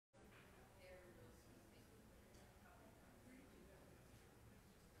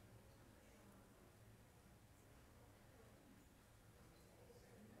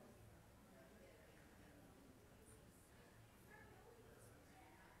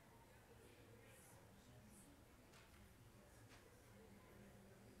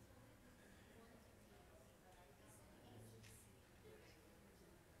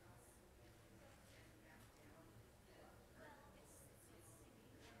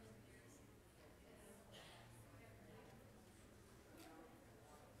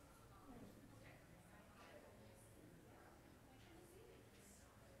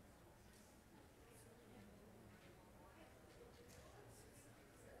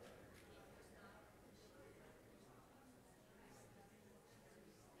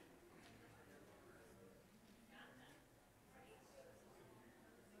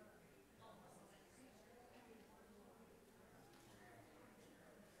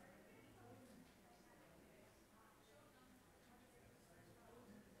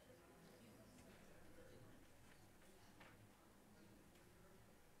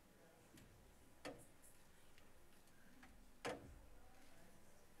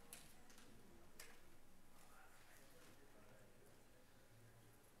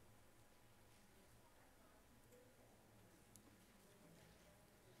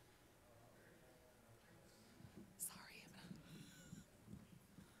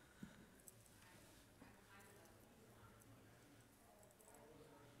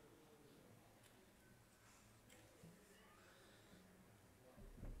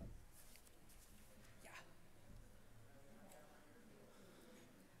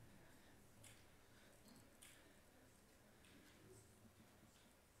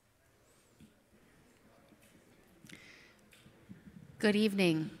Good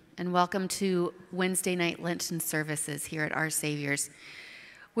evening, and welcome to Wednesday night Lenten services here at Our Savior's.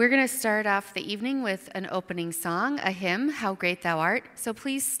 We're going to start off the evening with an opening song, a hymn, How Great Thou Art. So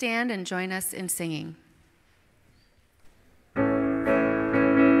please stand and join us in singing.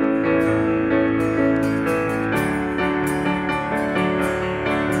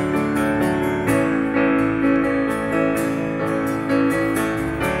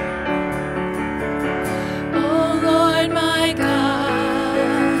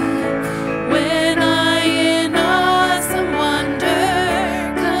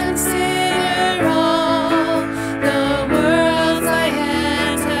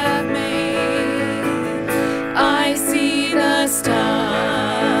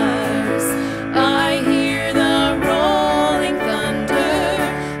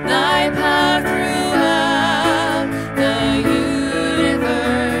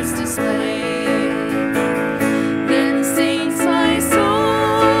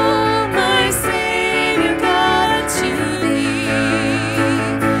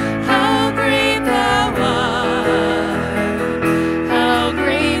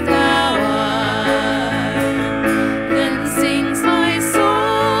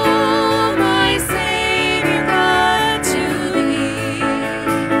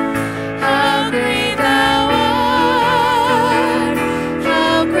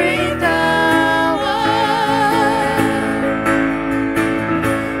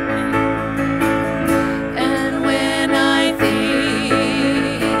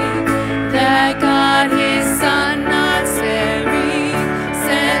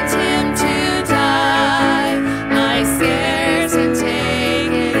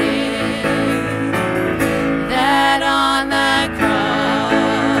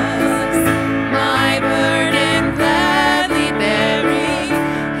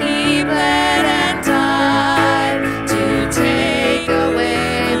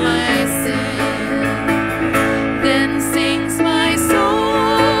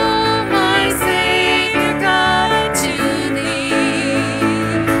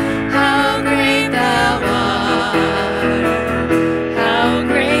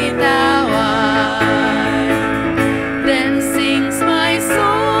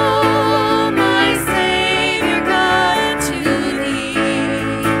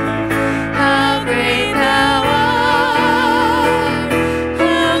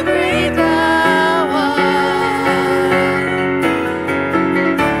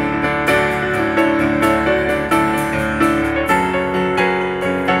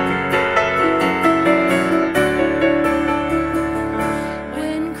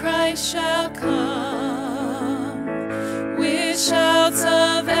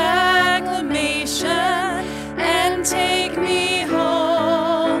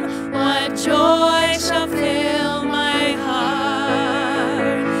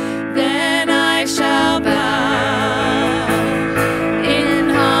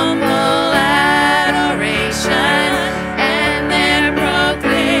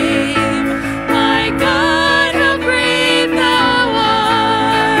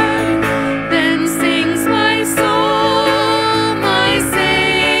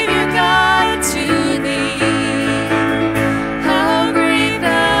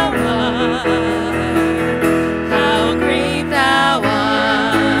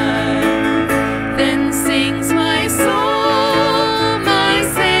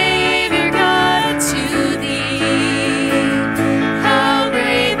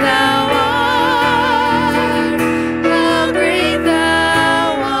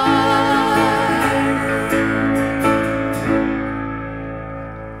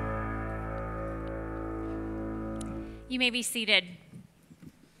 Seated.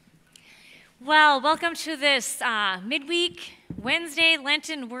 Well, welcome to this midweek Wednesday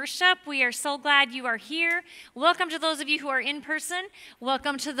Lenten worship. We are so glad you are here. Welcome to those of you who are in person.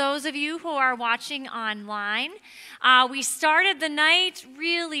 Welcome to those of you who are watching online. We started the night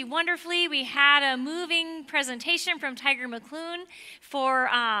really wonderfully. We had a moving presentation from Tiger McClune for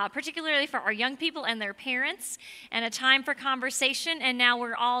particularly for our young people and their parents, and a time for conversation. And now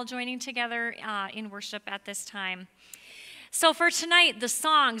we're all joining together in worship at this time. So for tonight, the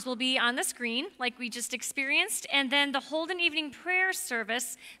songs will be on the screen like we just experienced, and then the Holden evening prayer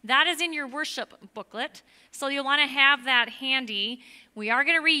service, that is in your worship booklet. So you'll want to have that handy. We are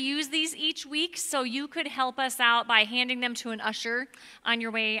going to reuse these each week, so you could help us out by handing them to an usher on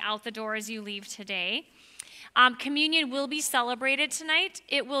your way out the door as you leave today. Communion will be celebrated tonight.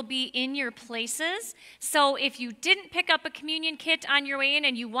 It will be in your places. So if you didn't pick up a communion kit on your way in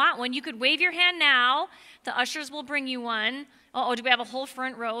and you want one, you could wave your hand now. The ushers will bring you one. Oh, do we have a whole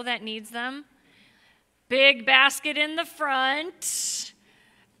front row that needs them? Big basket in the front.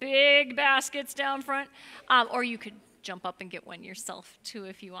 Big baskets down front. Or you could jump up and get one yourself, too,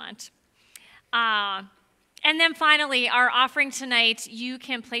 if you want. And then finally, our offering tonight, you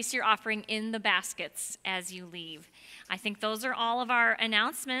can place your offering in the baskets as you leave. I think those are all of our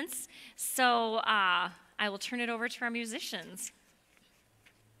announcements. So I will turn it over to our musicians.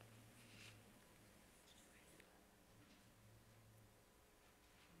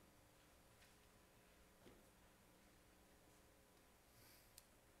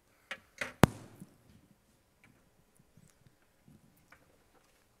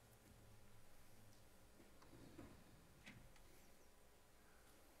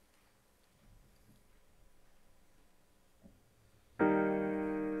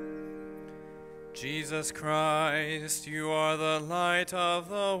 Jesus Christ, you are the light of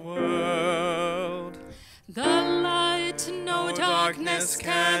the world. The light no darkness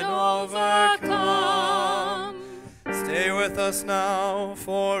can overcome. Stay with us now,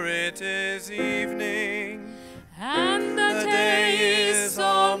 for it is evening, and the day is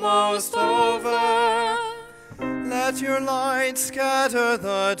almost over. Let your light scatter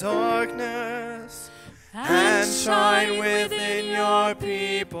the darkness, and shine within your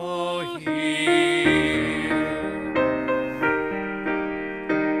people here.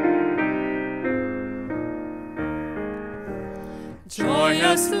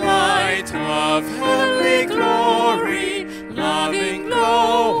 Joyous light of heavenly glory, loving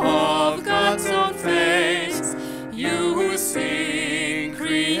glow of God's own face, you who sing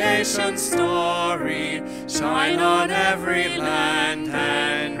creation's story, shine on every land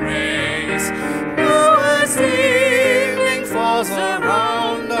and race. As evening falls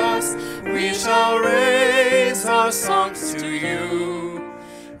around us, we shall raise our songs to you.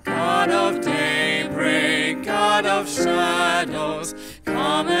 God of daybreak, God of shadows,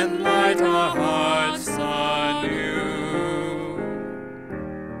 come and light our hearts anew.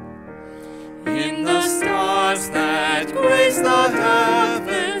 In the stars that grace the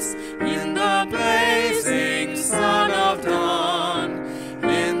heavens, in the blazing sun of dawn,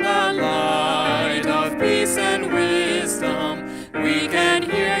 in the light of peace and wisdom, we can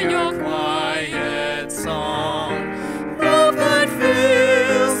hear your quiet song. Love that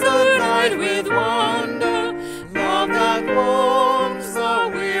fills the night with wonder, love that warms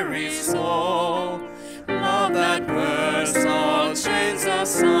the weary soul, love that bursts all chains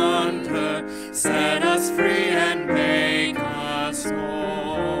asunder, set us free and make us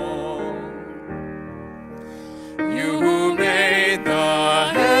whole. You who made the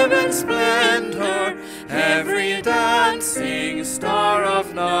heaven's splendor, every dancing star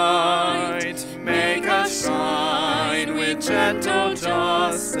of night, make us shine with gentle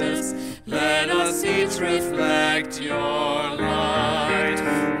justice, let us each reflect your light.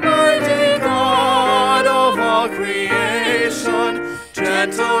 Mighty God of all creation,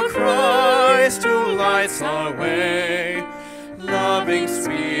 gentle Christ who lights our way, loving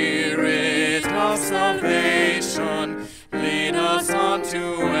Spirit of salvation, lead us on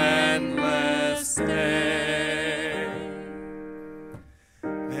to endless day.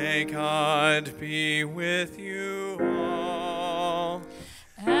 May God be with you all,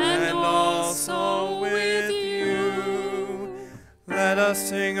 and also with you. Let us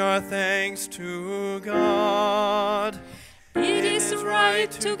sing our thanks to God. It is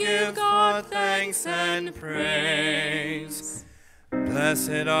right to give God thanks and praise.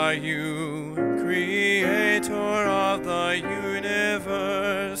 Blessed are you, Creator of the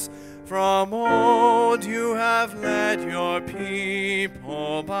universe. From old you have led your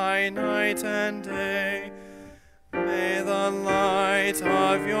people by night and day. May the light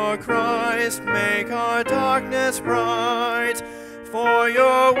of your Christ make our darkness bright. For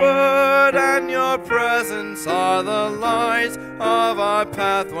your word and your presence are the light of our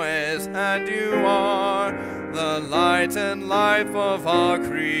pathways, and you are the light and life of all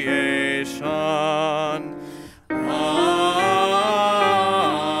creation. Amen.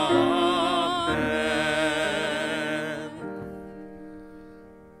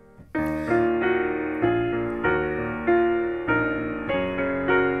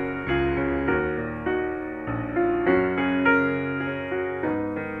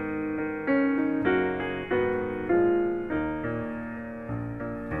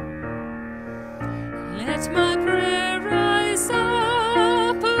 Let my prayer rise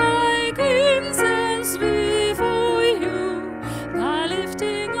up like incense.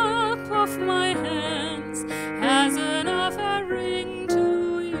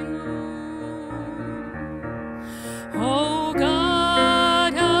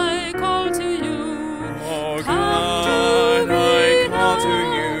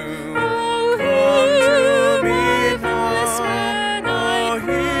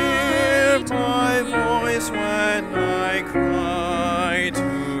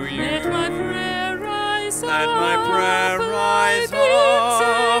 prayer rise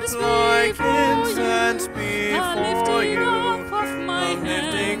up like incense before you, the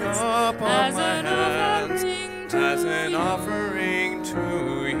lifting up of my hands as an offering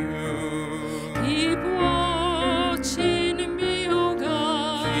to you. Keep watching me, O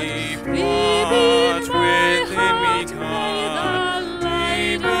God. Keep watch within me, God.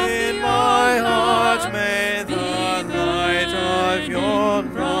 Deep in my heart may the light of your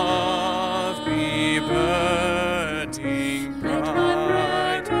love be burning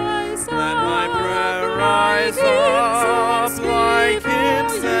bright. Let my prayer rise up like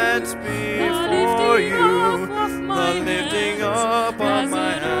incense before you, the lifting up of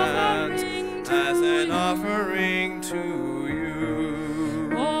my hands as an offering to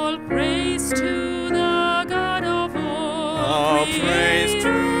you. All praise to the God of all. All praise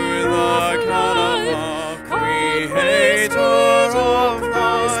to the God of all, creator of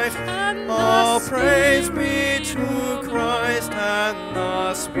life. All praise be to Christ and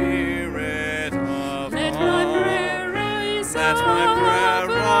the Spirit of Let all. my prayer rise Let my prayer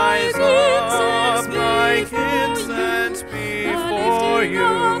rise up like incense before you,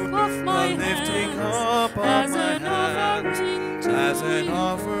 the lifting up of my hands as an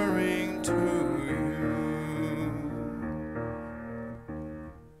offering to you.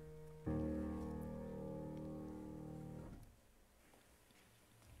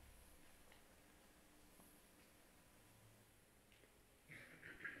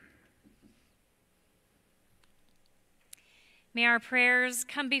 May our prayers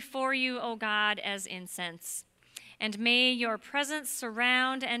come before you, O God, as incense, and may your presence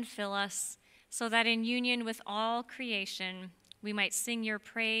surround and fill us, so that in union with all creation we might sing your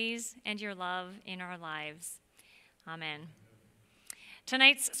praise and your love in our lives. Amen.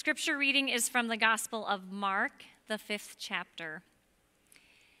 Tonight's scripture reading is from the Gospel of Mark, the 5th chapter.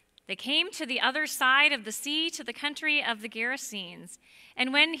 They came to the other side of the sea, to the country of the Gerasenes.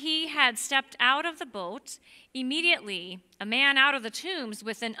 And when he had stepped out of the boat, immediately a man out of the tombs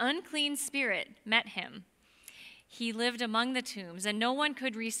with an unclean spirit met him. He lived among the tombs, and no one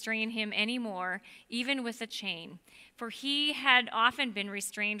could restrain him any more, even with a chain. For he had often been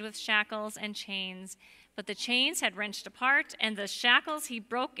restrained with shackles and chains, but the chains had wrenched apart, and the shackles he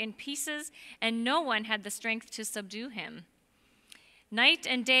broke in pieces, and no one had the strength to subdue him. Night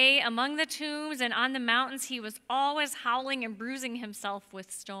and day among the tombs and on the mountains he was always howling and bruising himself with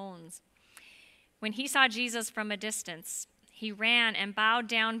stones. When he saw Jesus from a distance, he ran and bowed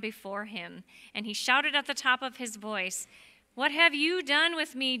down before him, and he shouted at the top of his voice, "What have you done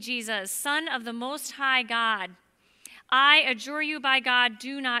with me, Jesus, Son of the Most High God? I adjure you by God,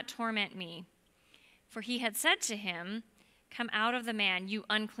 do not torment me." For he had said to him, "Come out of the man, you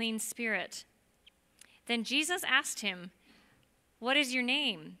unclean spirit." Then Jesus asked him, "What is your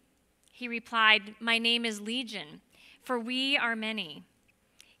name?" He replied, "My name is Legion, for we are many."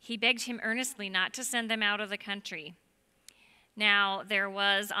 He begged him earnestly not to send them out of the country. Now there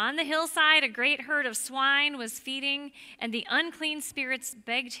was on the hillside a great herd of swine was feeding, and the unclean spirits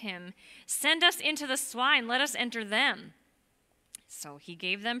begged him, "Send us into the swine, let us enter them." So he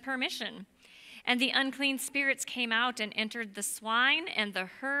gave them permission. And the unclean spirits came out and entered the swine, and the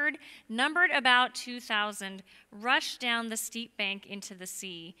herd, numbered about 2,000, rushed down the steep bank into the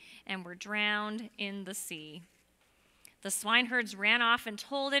sea and were drowned in the sea. The swineherds ran off and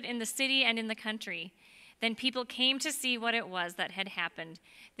told it in the city and in the country. Then people came to see what it was that had happened.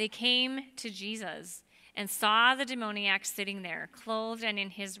 They came to Jesus and saw the demoniac sitting there, clothed and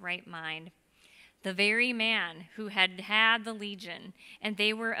in his right mind, the very man who had had the legion, and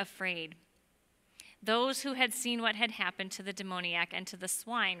they were afraid. Those who had seen what had happened to the demoniac and to the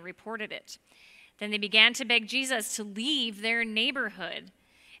swine reported it. Then they began to beg Jesus to leave their neighborhood.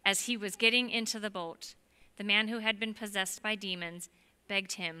 As he was getting into the boat, the man who had been possessed by demons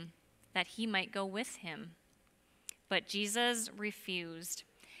begged him that he might go with him. But Jesus refused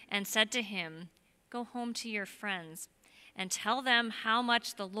and said to him, "Go home to your friends and tell them how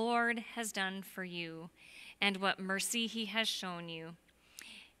much the Lord has done for you and what mercy he has shown you."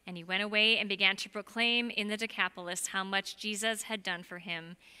 And he went away and began to proclaim in the Decapolis how much Jesus had done for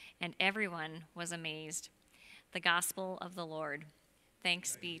him, and everyone was amazed. The gospel of the Lord.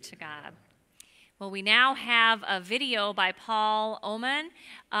 Thanks be to God. Well, we now have a video by Paul Oman.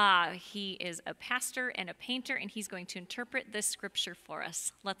 He is a pastor and a painter, and he's going to interpret this scripture for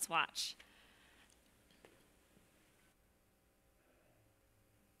us. Let's watch.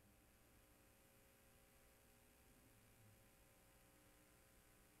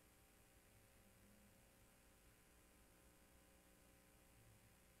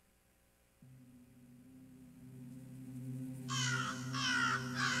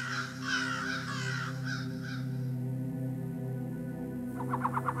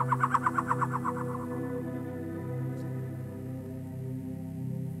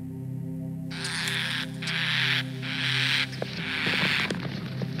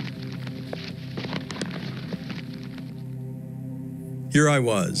 Here I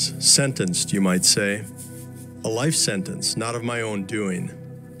was, sentenced, you might say. A life sentence, not of my own doing.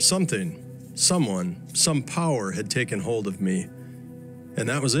 Something, someone, some power had taken hold of me. And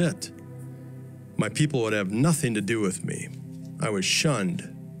that was it. My people would have nothing to do with me. I was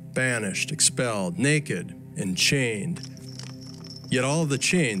shunned, banished, expelled, naked, and chained. Yet all of the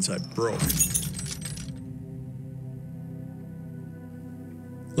chains I broke.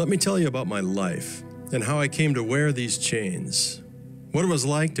 Let me tell you about my life and how I came to wear these chains. What it was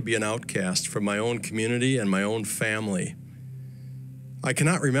like to be an outcast from my own community and my own family. I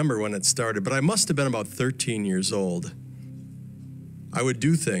cannot remember when it started, but I must have been about 13 years old. I would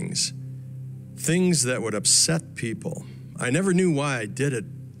do things that would upset people. I never knew why I did it,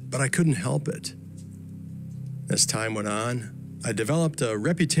 but I couldn't help it. As time went on, I developed a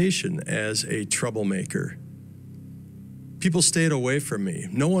reputation as a troublemaker. People stayed away from me.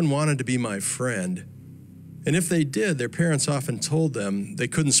 No one wanted to be my friend. And if they did, their parents often told them they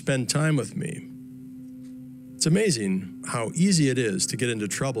couldn't spend time with me. It's amazing how easy it is to get into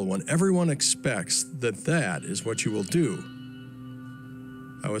trouble when everyone expects that that is what you will do.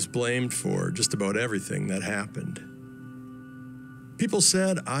 I was blamed for just about everything that happened. People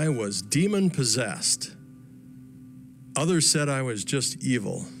said I was demon-possessed. Others said I was just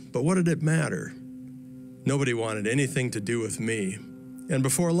evil, but what did it matter? Nobody wanted anything to do with me, and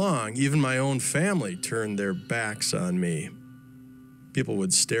before long, even my own family turned their backs on me. People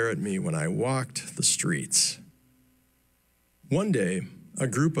would stare at me when I walked the streets. One day, a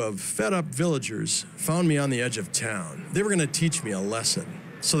group of fed-up villagers found me on the edge of town. They were going to teach me a lesson,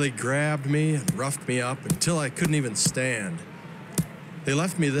 so they grabbed me and roughed me up until I couldn't even stand. They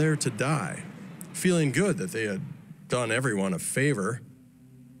left me there to die, feeling good that they had done everyone a favor.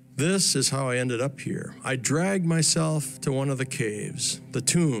 This is how I ended up here. I dragged myself to one of the caves, the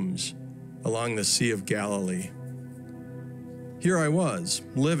tombs, along the Sea of Galilee. Here I was,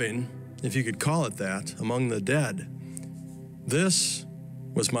 living, if you could call it that, among the dead. This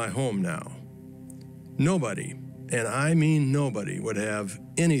was my home now. Nobody, and I mean nobody, would have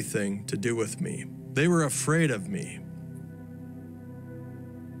anything to do with me. They were afraid of me.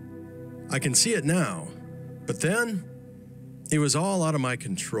 I can see it now, but then it was all out of my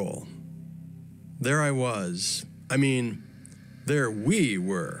control. There I was. There we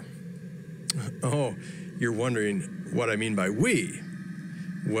were. Oh, you're wondering what I mean by we.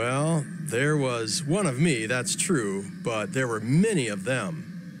 Well, there was one of me, that's true, but there were many of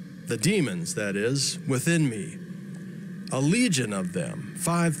them. The demons, that is, within me. A legion of them,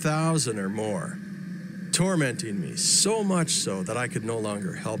 5,000 or more, tormenting me so much so that I could no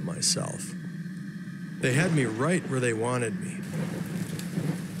longer help myself. They had me right where they wanted me.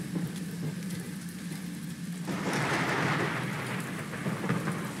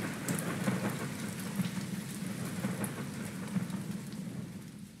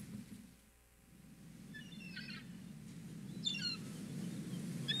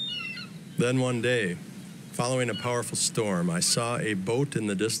 Then one day, following a powerful storm, I saw a boat in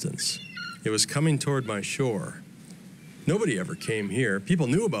the distance. It was coming toward my shore. Nobody ever came here. People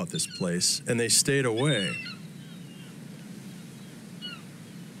knew about this place, and they stayed away.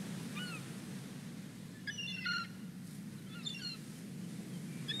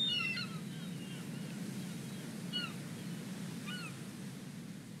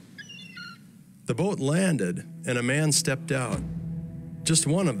 The boat landed, and a man stepped out. Just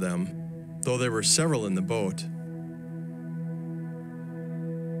one of them, though there were several in the boat.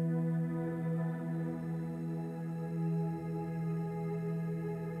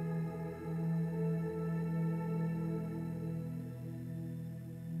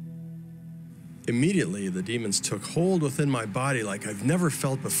 Immediately, the demons took hold within my body like I've never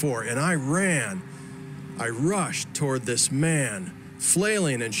felt before, and I ran. I rushed toward this man,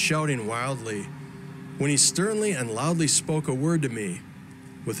 flailing and shouting wildly, when he sternly and loudly spoke a word to me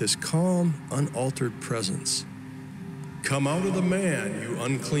with his calm, unaltered presence. "Come out of the man, you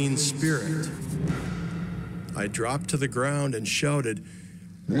unclean spirit." I dropped to the ground and shouted,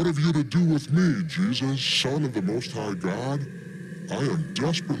 "What have you to do with me, Jesus, Son of the Most High God? I am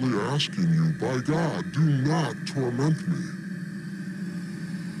desperately asking you, by God, do not torment me."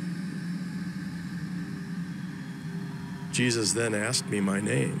 Jesus then asked me my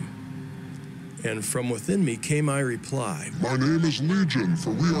name, and from within me came my reply. "My name is Legion,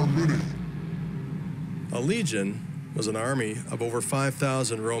 for we are many." A legion was an army of over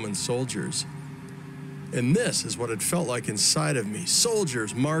 5,000 Roman soldiers. And this is what it felt like inside of me.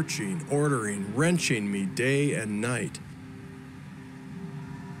 Soldiers marching, ordering, wrenching me day and night.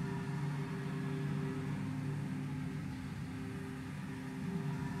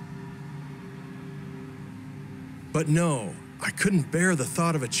 But no, I couldn't bear the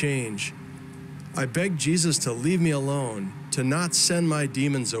thought of a change. I begged Jesus to leave me alone, to not send my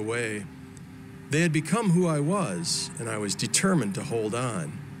demons away. They had become who I was, and I was determined to hold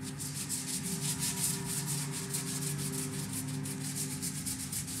on.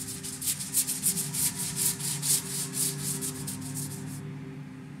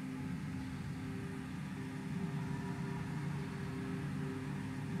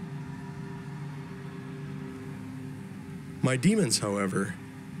 My demons, however,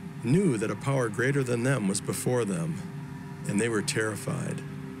 knew that a power greater than them was before them, and they were terrified.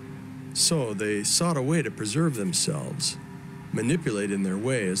 So they sought a way to preserve themselves, manipulating their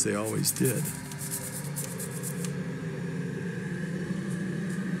way as they always did.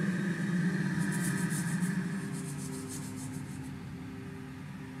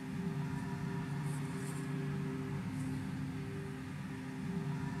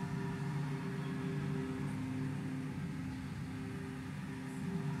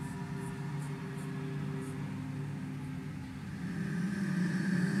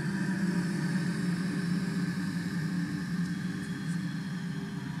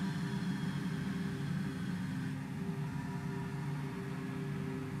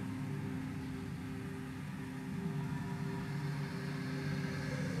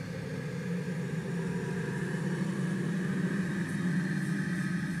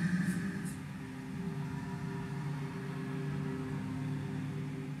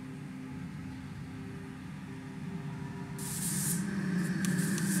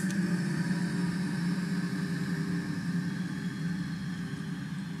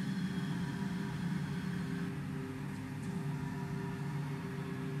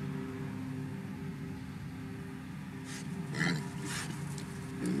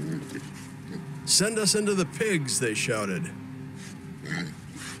 "Send us into the pigs," they shouted.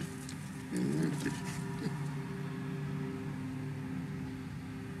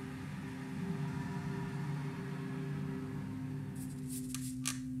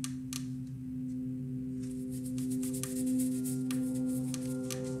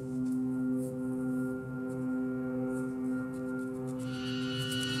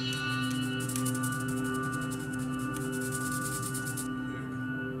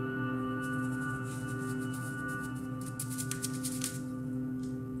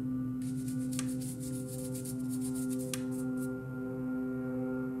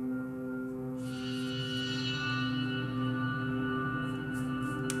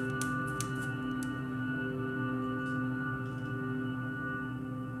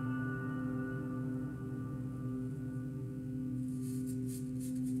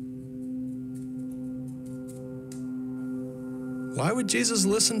 Why would Jesus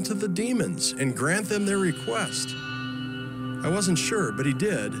listen to the demons and grant them their request? I wasn't sure, but he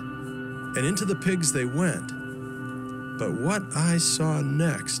did, and into the pigs they went. But what I saw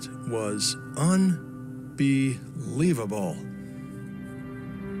next was unbelievable.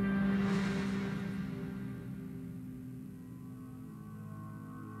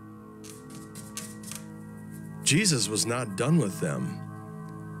 Jesus was not done with them.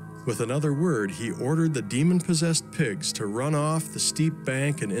 With another word, he ordered the demon-possessed pigs to run off the steep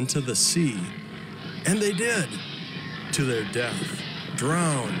bank and into the sea. And they did, to their death,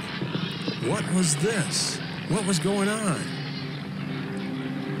 drowned. What was this? What was going on?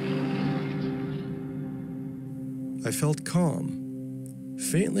 I felt calm,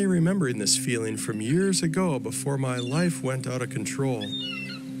 faintly remembering this feeling from years ago before my life went out of control.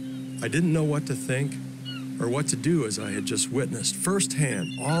 I didn't know what to think or what to do, as I had just witnessed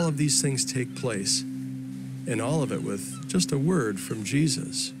firsthand all of these things take place, and all of it with just a word from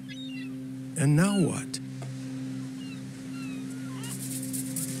Jesus. And now what?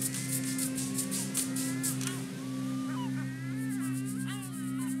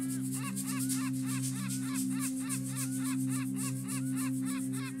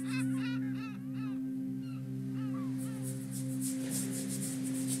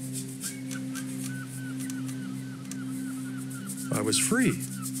 I was free.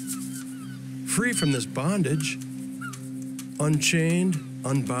 Free from this bondage, unchained,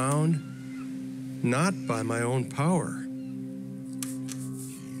 unbound, not by my own power.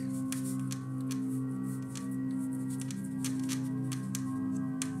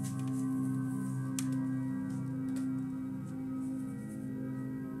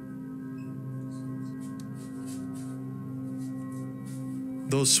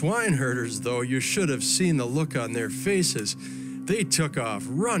 Those swine herders, though, you should have seen the look on their faces. They took off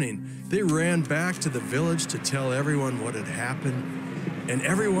running. They ran back to the village to tell everyone what had happened, and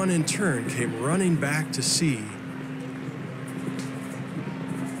everyone in turn came running back to see.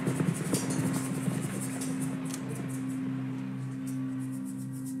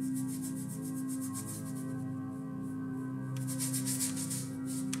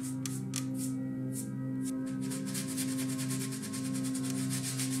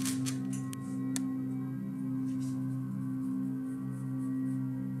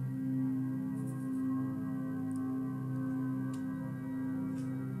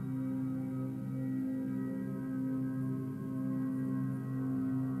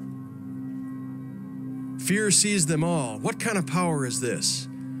 Fear seized them all. What kind of power is this?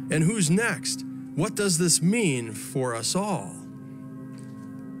 And who's next? What does this mean for us all?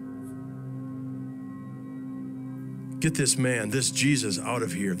 Get this man, this Jesus, out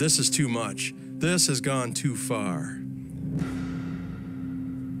of here. This is too much. This has gone too far.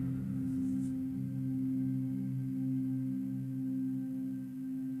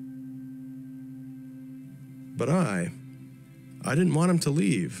 But I didn't want him to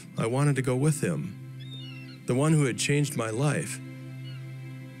leave. I wanted to go with him, the one who had changed my life.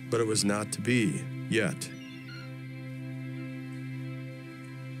 But it was not to be yet.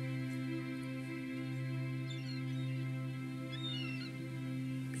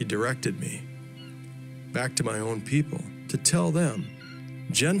 He directed me back to my own people to tell them,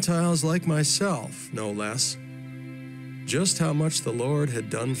 Gentiles like myself, no less, just how much the Lord had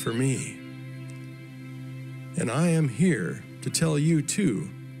done for me. And I am here to tell you too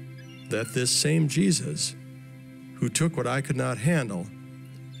that this same Jesus, who took what I could not handle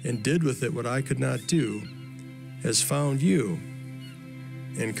and did with it what I could not do, has found you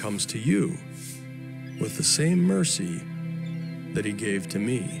and comes to you with the same mercy that he gave to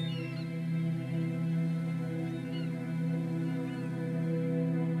me.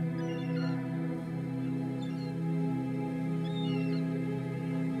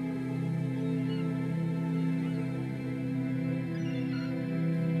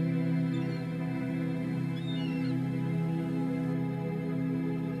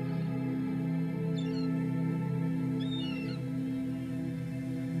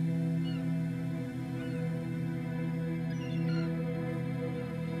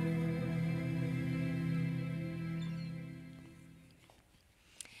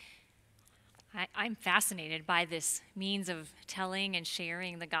 I'm fascinated by this means of telling and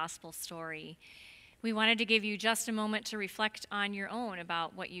sharing the gospel story. We wanted to give you just a moment to reflect on your own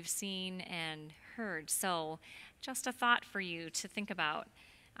about what you've seen and heard. So just a thought for you to think about.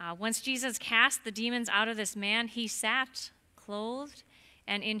 Once Jesus cast the demons out of this man, he sat clothed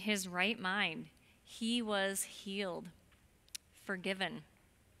and in his right mind. He was healed, forgiven.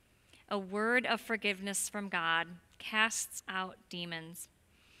 A word of forgiveness from God casts out demons.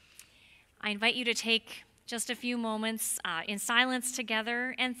 I invite you to take just a few moments in silence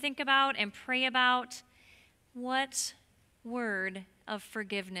together and think about and pray about what word of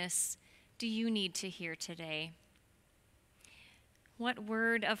forgiveness do you need to hear today? What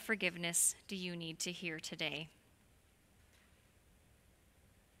word of forgiveness do you need to hear today?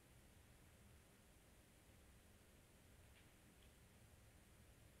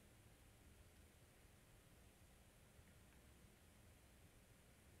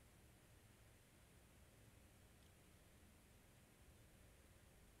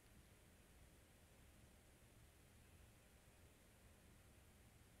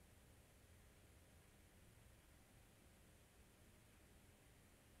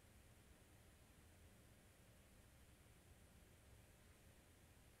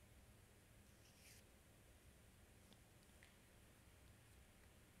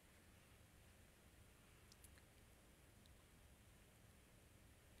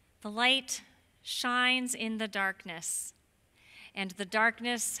 The light shines in the darkness, and the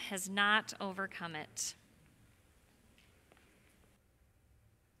darkness has not overcome it.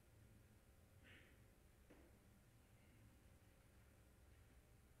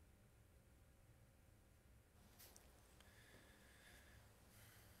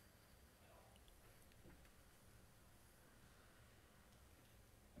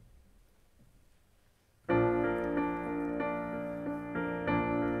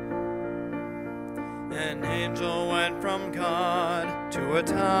 An angel went from God to a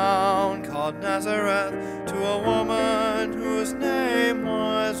town called Nazareth, to a woman whose name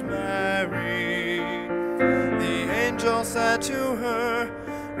was Mary. The angel said to her,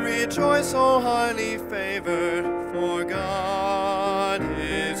 "Rejoice, O highly favored, for God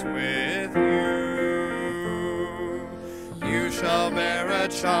is with you. You shall bear a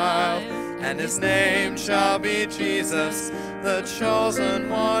child, and his name shall be Jesus, the chosen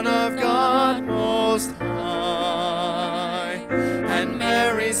one of God Most High." And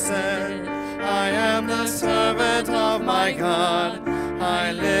Mary said, "I am the servant of my God.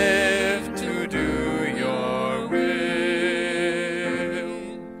 I live to do your will."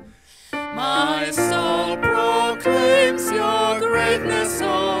 My soul proclaims your greatness,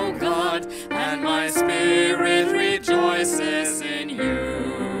 O God, and my spirit rejoices in you.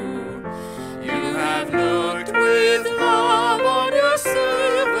 You have looked with love on your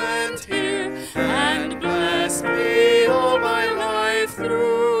servant here, and blessed me all my life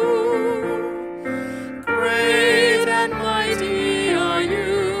through. Great and mighty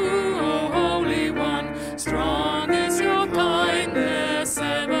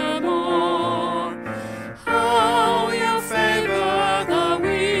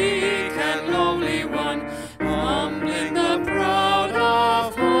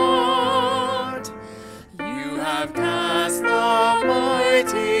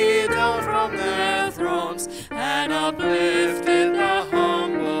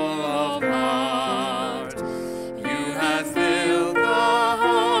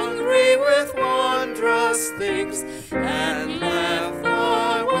things, and left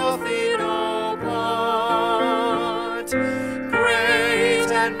the wealthy no part.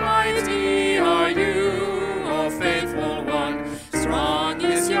 Great and mighty are you, O faithful one. Strong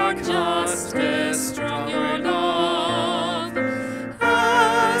is your justice, strong your love.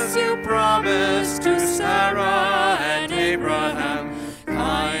 As you promised to Sarah and Abraham,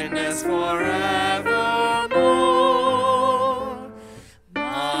 kindness forevermore.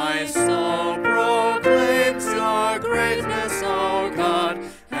 My soul proclaims your greatness, O God,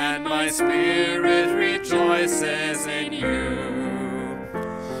 and my spirit rejoices in you.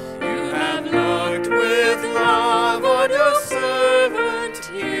 You have looked with love on your servant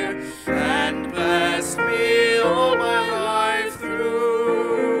here, and blessed me all my life through.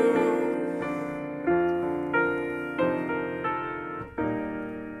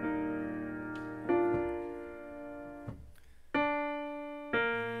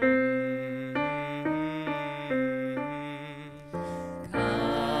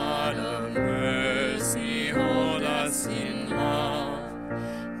 God of mercy, hold us in love.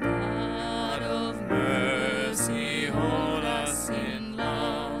 God of mercy, hold us in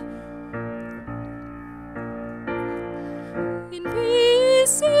love. In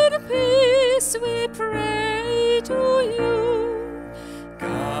peace we pray to you.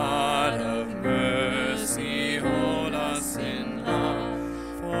 God of mercy, hold us in love.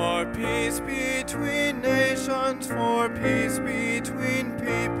 For peace between nations, for peace between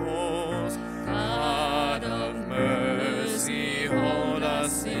peoples. God of mercy, hold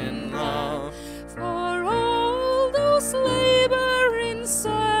us in love. For all those labor in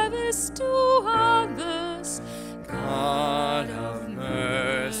service to others. God of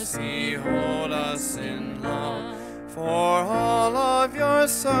mercy, hold us in love. For all of your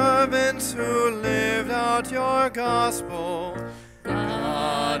servants who lived out your gospel.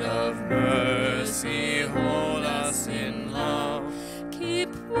 God of mercy, hold us in love.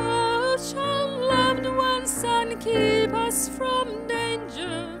 Keep watch on loved ones and keep us from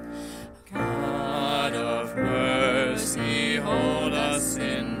danger. God of mercy, hold us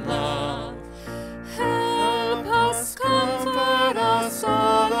in love. Help us, comfort us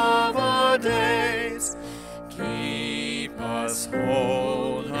all of our days. Keep us,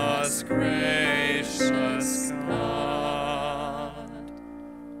 hold us, gracious God.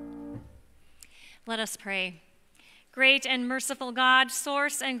 Let us pray. Great and merciful God,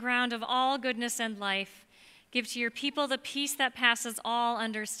 source and ground of all goodness and life, give to your people the peace that passes all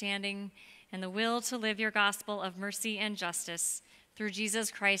understanding and the will to live your gospel of mercy and justice through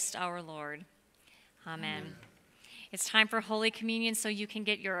Jesus Christ our Lord. Amen. It's time for Holy Communion, so you can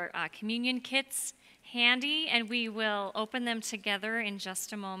get your communion kits handy, and we will open them together in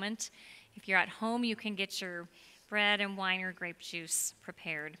just a moment. If you're at home, you can get your bread and wine or grape juice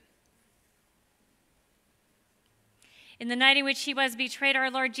prepared. In the night in which he was betrayed,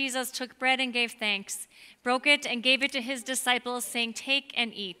 our Lord Jesus took bread and gave thanks, broke it and gave it to his disciples, saying, "Take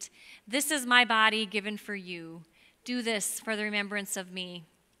and eat. This is my body given for you. Do this for the remembrance of me."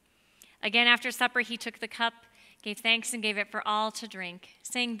 Again, after supper, he took the cup, gave thanks, and gave it for all to drink,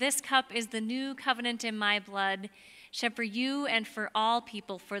 saying, "This cup is the new covenant in my blood, shed for you and for all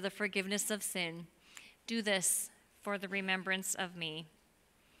people for the forgiveness of sin. Do this for the remembrance of me."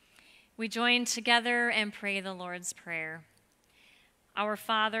 We join together and pray the Lord's Prayer. Our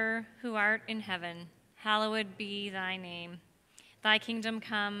Father, who art in heaven, hallowed be thy name. Thy kingdom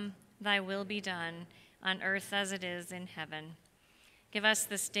come, thy will be done, on earth as it is in heaven. Give us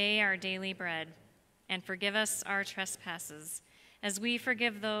this day our daily bread, and forgive us our trespasses, as we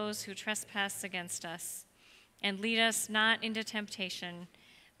forgive those who trespass against us. And lead us not into temptation,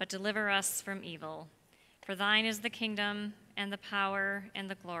 but deliver us from evil. For thine is the kingdom, and the power, and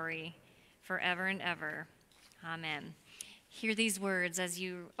the glory, forever and ever. Amen. Hear these words as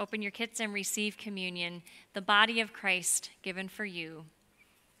you open your kits and receive communion, the body of Christ given for you,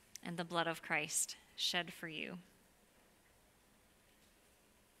 and the blood of Christ shed for you.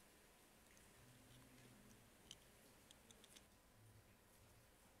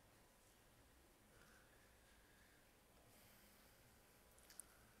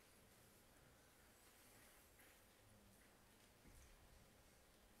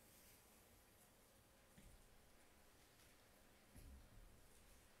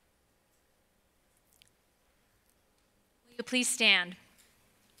 Will you please stand?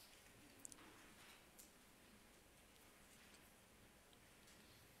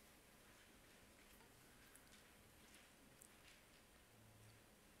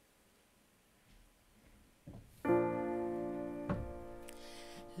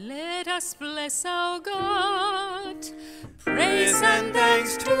 Let us bless our God, praise and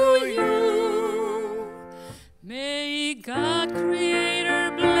thanks to you. God,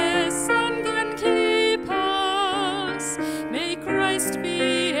 Creator, bless and then keep us. May Christ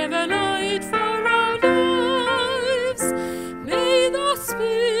be ever light for our lives. May the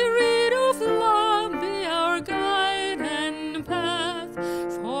Spirit of love be our guide and path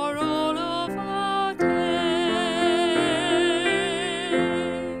for all of our days.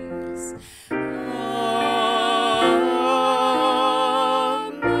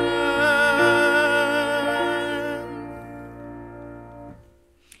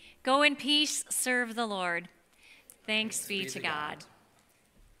 Go in peace, serve the Lord. Thanks be to God.